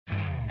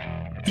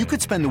You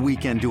could spend the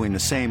weekend doing the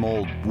same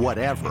old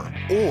whatever,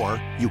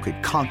 or you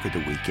could conquer the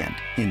weekend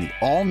in the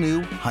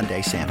all-new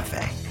Hyundai Santa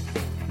Fe.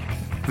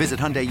 Visit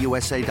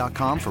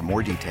HyundaiUSA.com for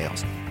more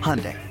details.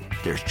 Hyundai,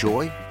 there's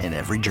joy in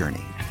every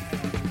journey.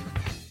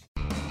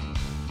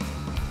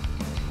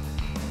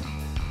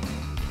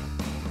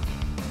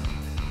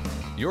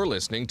 You're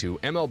listening to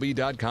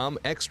MLB.com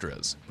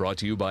Extras, brought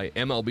to you by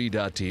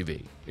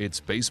MLB.tv.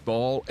 It's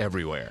baseball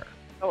everywhere.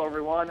 Hello,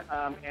 everyone.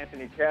 I'm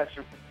Anthony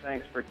Castro.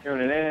 Thanks for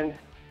tuning in.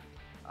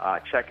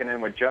 Checking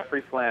in with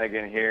Jeffrey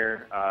Flanagan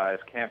here as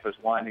camp is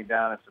winding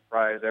down in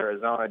Surprise,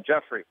 Arizona.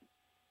 Jeffrey,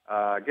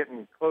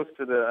 getting close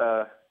to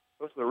the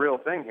real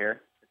thing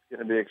here. It's going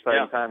to be an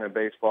exciting time in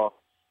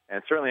baseball,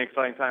 and certainly an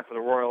exciting time for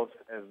the Royals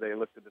as they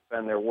look to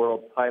defend their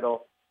world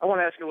title. I want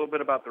to ask you a little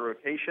bit about the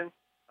rotation.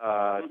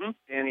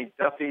 Danny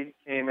Duffy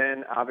came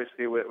in,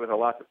 obviously, with a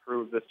lot to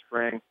prove this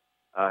spring.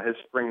 His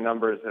spring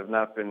numbers have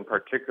not been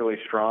particularly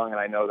strong, and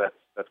I know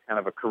that's kind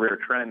of a career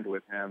trend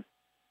with him.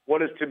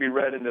 What is to be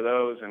read into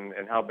those, and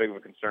how big of a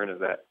concern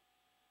is that?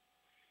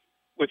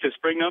 With his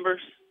spring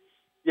numbers?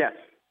 Yes.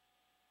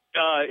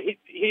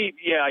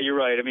 Yeah, you're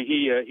right. I mean,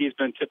 he's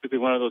been typically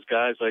one of those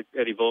guys like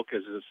Eddie Volquez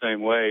is the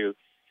same way.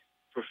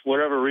 For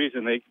whatever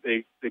reason,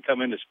 they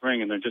come into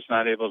spring and they're just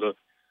not able to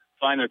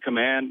find their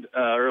command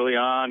early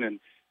on, and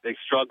they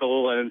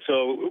struggle. And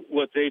so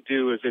what they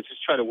do is they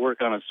just try to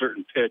work on a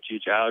certain pitch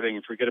each outing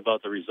and forget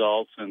about the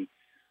results. And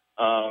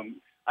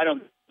I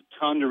don't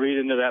ton to read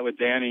into that with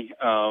Danny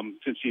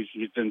since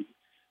he's been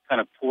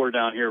kind of poor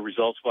down here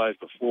results-wise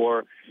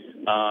before.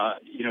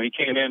 He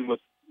came in with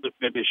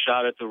maybe a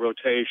shot at the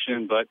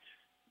rotation, but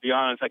to be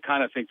honest, I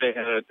kind of think they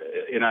had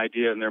an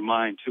idea in their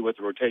mind, too, what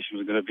the rotation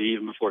was going to be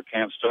even before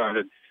camp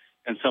started,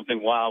 and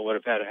something wild would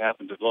have had to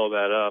happen to blow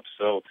that up.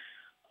 So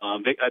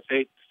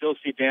they still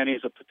see Danny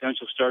as a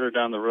potential starter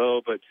down the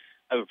road, but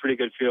I have a pretty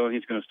good feeling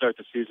he's going to start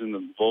the season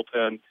in the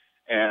bullpen,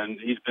 and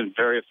he's been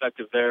very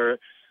effective there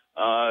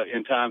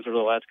in times over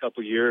the last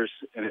couple of years,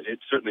 and it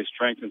certainly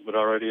strengthens what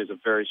already is a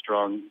very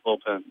strong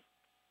bullpen.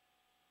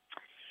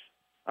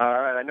 All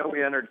right, I know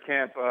we entered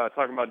camp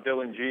talking about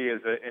Dylan Gee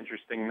as an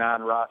interesting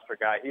non-roster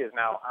guy. He is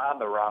now on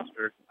the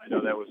roster. I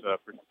know that was a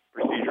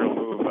procedural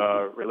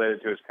move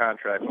related to his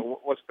contract.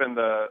 But what have been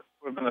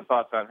the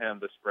thoughts on him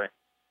this spring?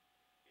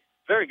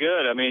 Very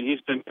good. I mean,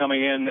 he's been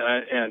coming in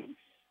and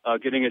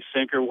getting his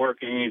sinker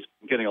working.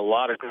 He's getting a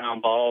lot of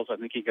ground balls. I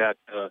think he got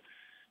 7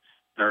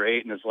 or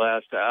 8 in his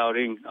last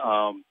outing,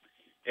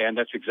 and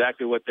that's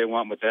exactly what they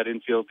want with that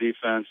infield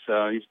defense.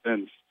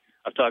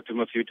 I've talked to him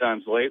a few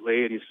times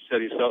lately, and he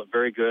said he felt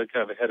very good,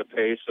 kind of ahead of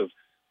pace of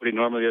what he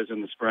normally is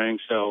in the spring.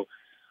 So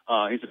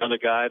he's another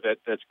guy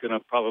that's going to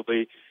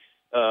probably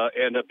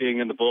end up being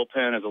in the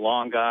bullpen as a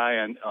long guy,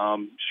 and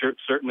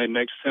certainly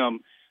makes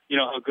him,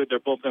 how good their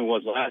bullpen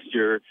was last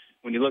year.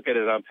 When you look at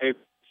it on paper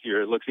this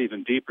year, it looks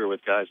even deeper with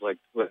guys like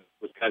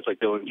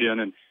Dylan Ginn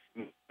and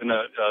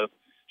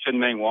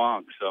Shin-Meng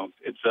Wang. So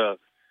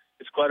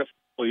it's quite a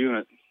full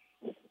unit.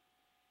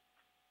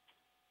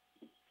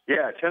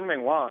 Yeah,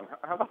 Shin-Meng Wang.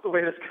 How about the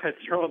way this guy's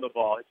throwing the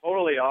ball? He's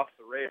totally off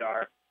the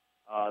radar.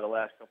 The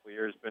last couple of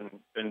years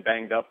been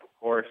banged up, of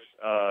course,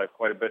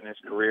 quite a bit in his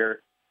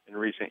career in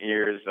recent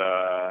years.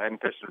 I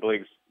haven't pitched in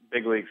the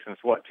big leagues since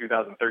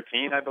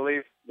 2013, I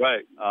believe.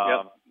 Right.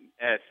 Yep.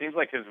 And it seems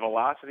like his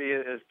velocity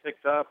has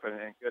picked up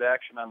and good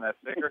action on that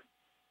sinker.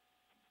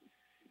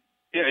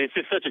 Yeah, it's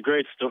just such a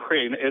great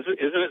story. And isn't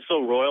it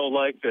so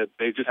Royal-like that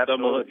they just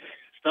stumble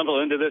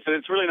into this? And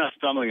it's really not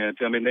stumbling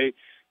into it. I mean,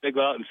 they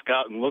go out and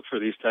scout and look for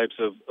these types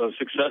of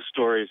success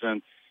stories.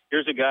 And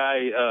here's a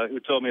guy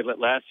who told me that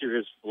last year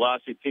his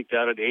velocity peaked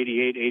out at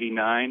 88,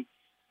 89.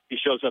 He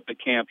shows up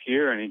at camp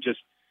here, and he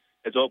just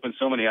has opened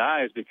so many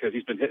eyes because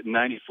he's been hitting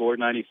 94,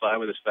 95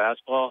 with his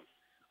fastball.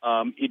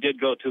 He did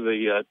go to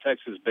the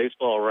Texas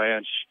Baseball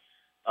Ranch.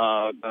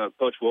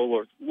 Coach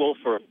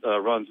Wolfer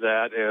runs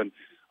that, and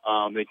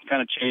they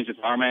kind of changed his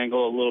arm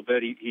angle a little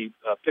bit. He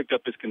picked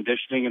up his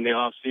conditioning in the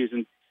off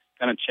season,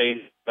 kind of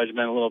changed his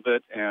regimen a little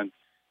bit, and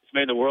it's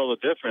made the world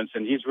of difference.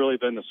 And he's really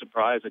been the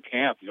surprise at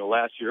camp.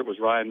 Last year it was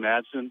Ryan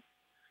Madson.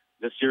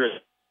 This year,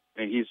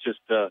 he's just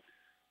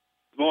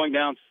going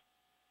down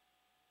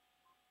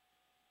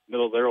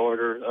middle of their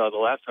order. The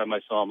last time I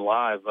saw him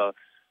live,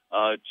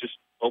 just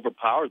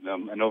overpowered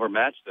them and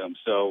overmatched them.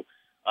 So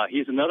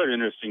he's another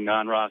interesting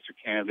non-roster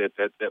candidate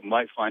that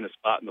might find a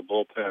spot in the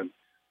bullpen.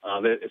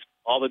 It's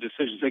all the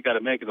decisions they got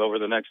to make it over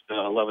the next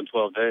 11,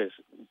 12 days.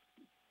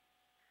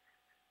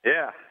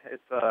 Yeah,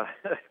 it's a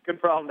good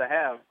problem to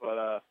have,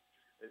 but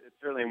it's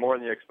certainly more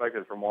than you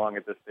expected from Wong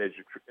at this stage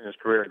in his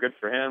career. Good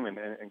for him and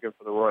good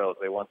for the Royals.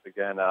 They once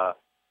again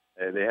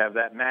they have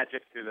that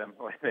magic to them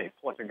when they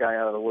pluck a guy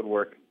out of the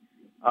woodwork.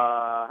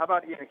 How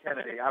about Ian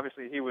Kennedy?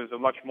 Obviously, he was a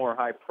much more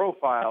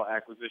high-profile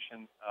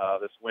acquisition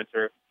this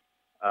winter.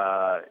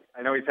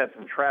 I know he's had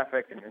some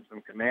traffic and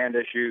some command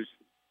issues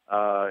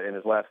in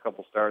his last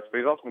couple starts, but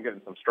he's also been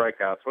getting some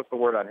strikeouts. What's the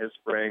word on his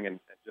spring and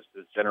just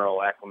his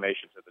general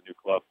acclimation to the new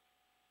club?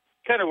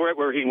 Kind of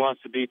where he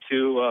wants to be,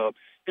 too.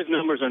 His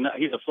numbers are not –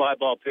 he's a fly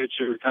ball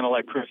pitcher, kind of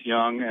like Chris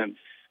Young, and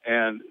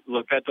And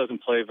look, that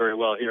doesn't play very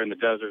well here in the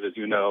desert, as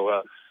you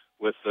know,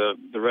 with the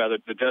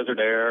desert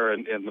air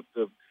and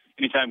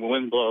anytime the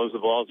wind blows, the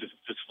balls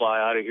just fly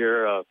out of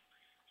here.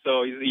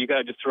 So you got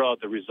to just throw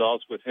out the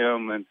results with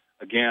him and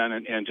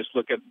just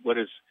look at what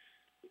his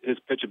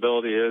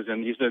pitchability is.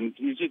 And he's been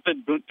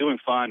doing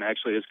fine,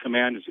 actually. His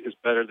command is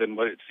better than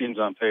what it seems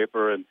on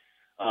paper, and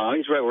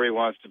he's right where he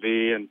wants to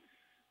be. And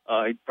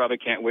he probably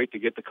can't wait to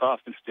get to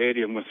Kauffman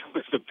Stadium with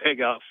the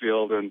big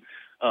outfield and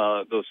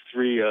those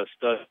three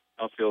stud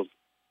outfields.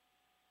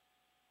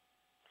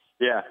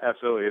 Yeah,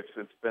 absolutely.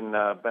 It's been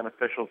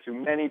beneficial to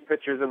many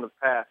pitchers in the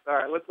past. All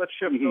right, let's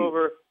shift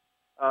over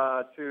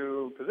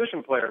to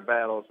position player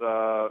battles.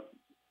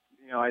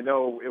 I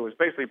know it was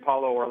basically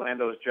Paulo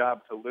Orlando's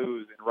job to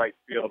lose in right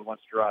field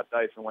once Jarrod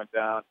Dyson went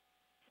down,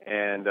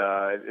 and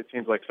it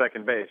seems like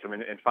second base. I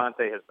mean,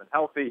 Infante has been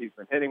healthy. He's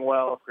been hitting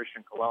well.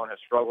 Christian Colon has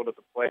struggled at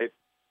the plate.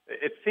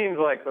 It seems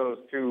like those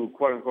two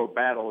quote-unquote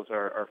battles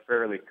are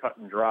fairly cut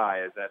and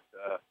dry. Is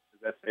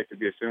that safe to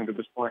be assumed at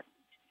this point?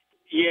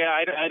 Yeah,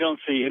 I don't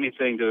see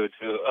anything to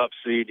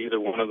upseed either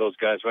one of those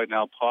guys right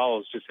now. Paul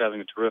is just having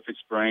a terrific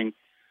spring.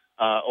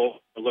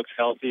 Looks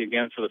healthy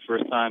again for the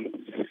first time,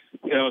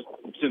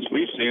 since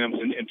we've seen him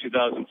in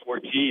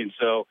 2014.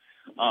 So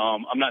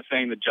I'm not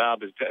saying the job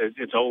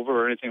it's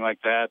over or anything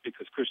like that,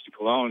 because Christian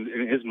Colon,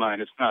 in his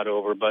mind, it's not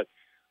over. But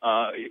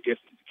if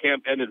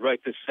camp ended right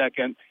this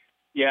second,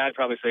 yeah, I'd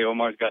probably say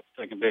Omar's got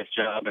the second base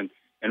job.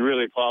 And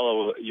really,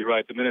 Paulo, you're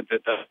right. The minute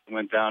that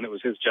went down, it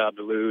was his job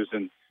to lose,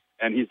 and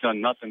he's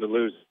done nothing to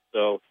lose.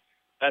 So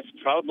that's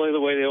probably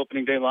the way the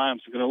opening day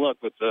lineups are going to look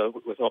with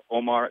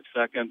Omar at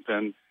second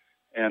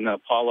and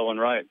Paulo and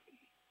right.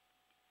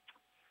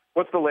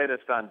 What's the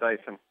latest on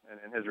Dyson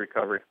and his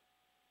recovery?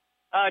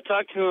 I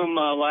talked to him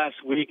last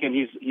week, and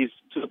he's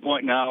to the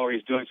point now where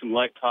he's doing some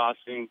light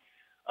tossing,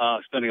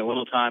 spending a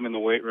little time in the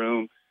weight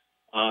room.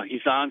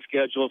 He's on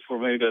schedule for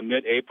maybe a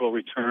mid-April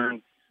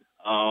return.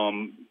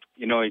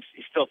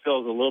 He still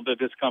feels a little bit of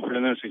discomfort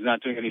in there, so he's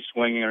not doing any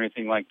swinging or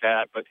anything like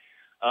that. But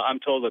I'm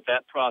told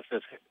that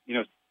process,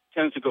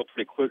 tends to go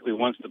pretty quickly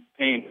once the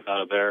pain is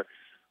out of there.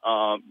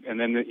 And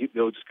then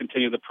they'll just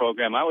continue the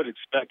program. I would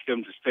expect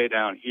him to stay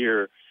down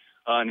here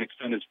and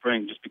extend his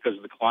spring just because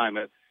of the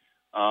climate.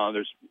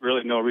 There's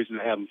really no reason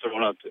to have him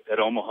thrown up at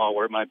Omaha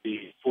where it might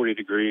be 40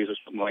 degrees or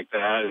something like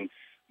that, and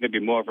maybe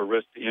more of a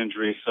risk to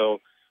injury. So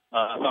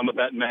if I'm a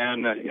betting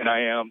man, and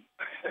I am,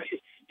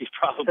 he's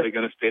probably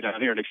going to stay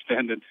down here and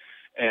extend it.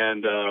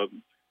 And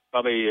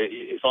probably,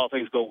 if all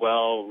things go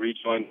well,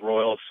 rejoin the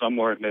Royals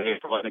somewhere in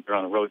April. I think they're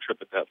on a road trip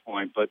at that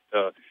point. But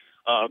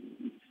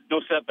no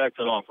setbacks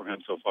at all for him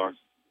so far.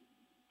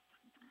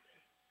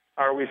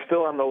 Are we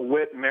still on the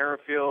Whit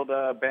Merrifield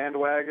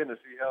bandwagon to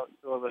see how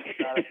still have a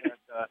shot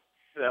at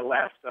that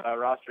last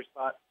roster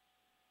spot?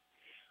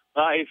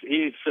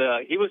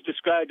 He was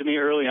described to me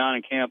early on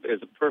in camp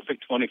as a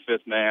perfect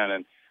 25th man.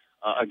 And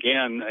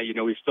again,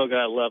 we've still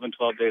got 11,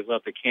 12 days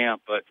left of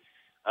camp, but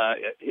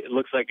it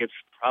looks like it's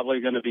probably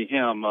going to be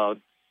him.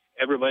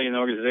 Everybody in the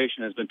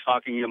organization has been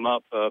talking him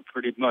up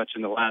pretty much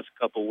in the last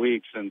couple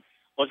weeks, and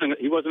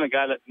he wasn't a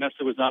guy that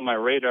necessarily was on my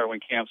radar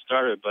when camp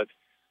started, but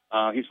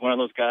he's one of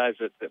those guys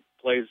that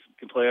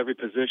can play every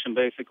position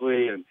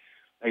basically, and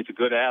he's a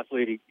good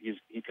athlete.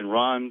 He can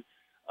run,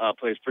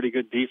 plays pretty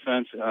good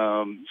defense,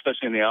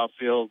 especially in the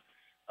outfield.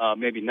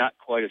 Maybe not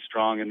quite as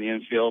strong in the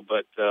infield,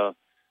 but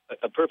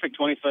a perfect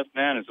 25th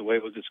man is the way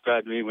it was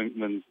described to me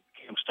when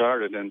camp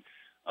started, and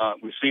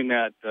we've seen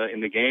that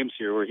in the games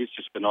here where he's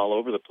just been all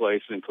over the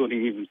place,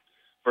 including even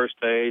first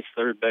base,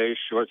 third base,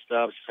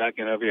 shortstop,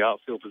 second, every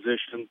outfield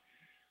position.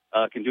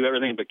 Can do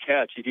everything but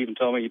catch. He even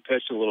told me he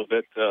pitched a little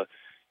bit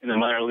in the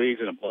minor leagues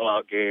in a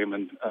blowout game,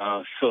 and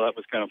so that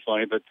was kind of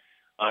funny. But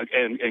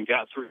and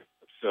got through.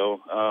 So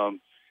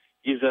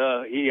he's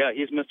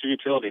Mr.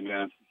 Utility,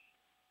 man.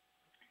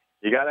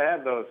 You got to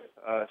have those,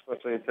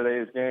 especially in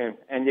today's game,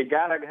 and you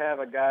got to have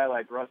a guy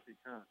like Rusty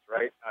Kuntz,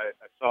 right? I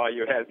saw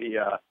you had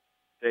the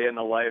day in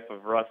the life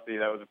of Rusty.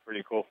 That was a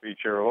pretty cool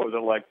feature. What was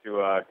it like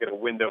to get a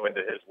window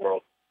into his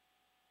world?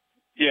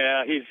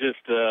 Yeah, he's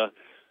just a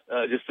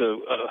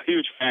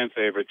huge fan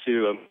favorite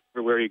too.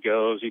 Everywhere he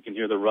goes, you can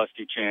hear the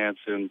Rusty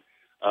chants, and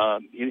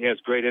he has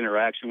great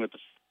interaction with the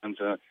fans.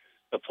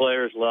 The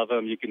players love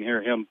him. You can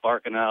hear him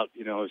barking out,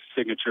 his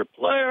signature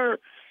player,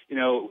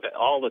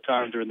 all the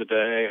time during the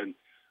day, and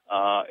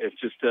it's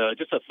just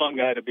a fun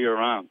guy to be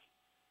around.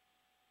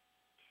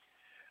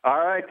 All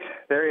right,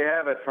 there you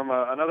have it from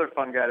another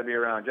fun guy to be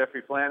around,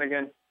 Jeffrey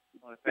Flanagan.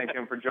 I want to thank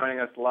him for joining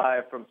us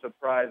live from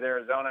Surprise,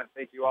 Arizona, and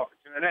thank you all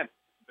for tuning in.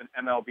 It's been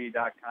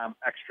MLB.com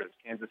Extras,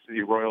 Kansas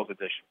City Royals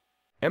edition.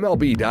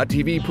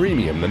 MLB.tv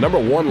Premium, the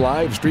 #1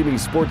 live streaming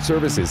sports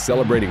service, is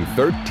celebrating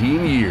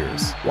 13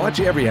 years. Watch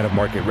every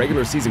out-of-market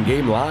regular season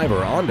game live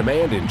or on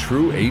demand in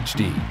true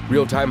HD.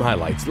 Real-time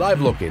highlights,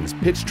 live look-ins,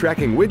 pitch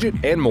tracking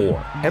widget, and more.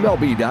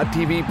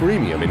 MLB.tv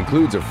Premium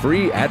includes a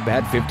free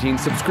At-Bat 15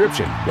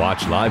 subscription.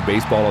 Watch live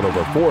baseball on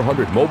over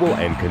 400 mobile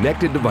and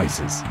connected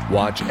devices.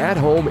 Watch at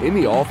home, in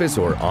the office,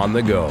 or on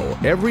the go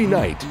every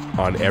night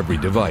on every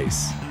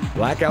device.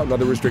 Blackout and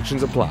other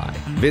restrictions apply.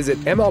 Visit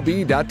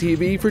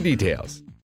MLB.tv for details.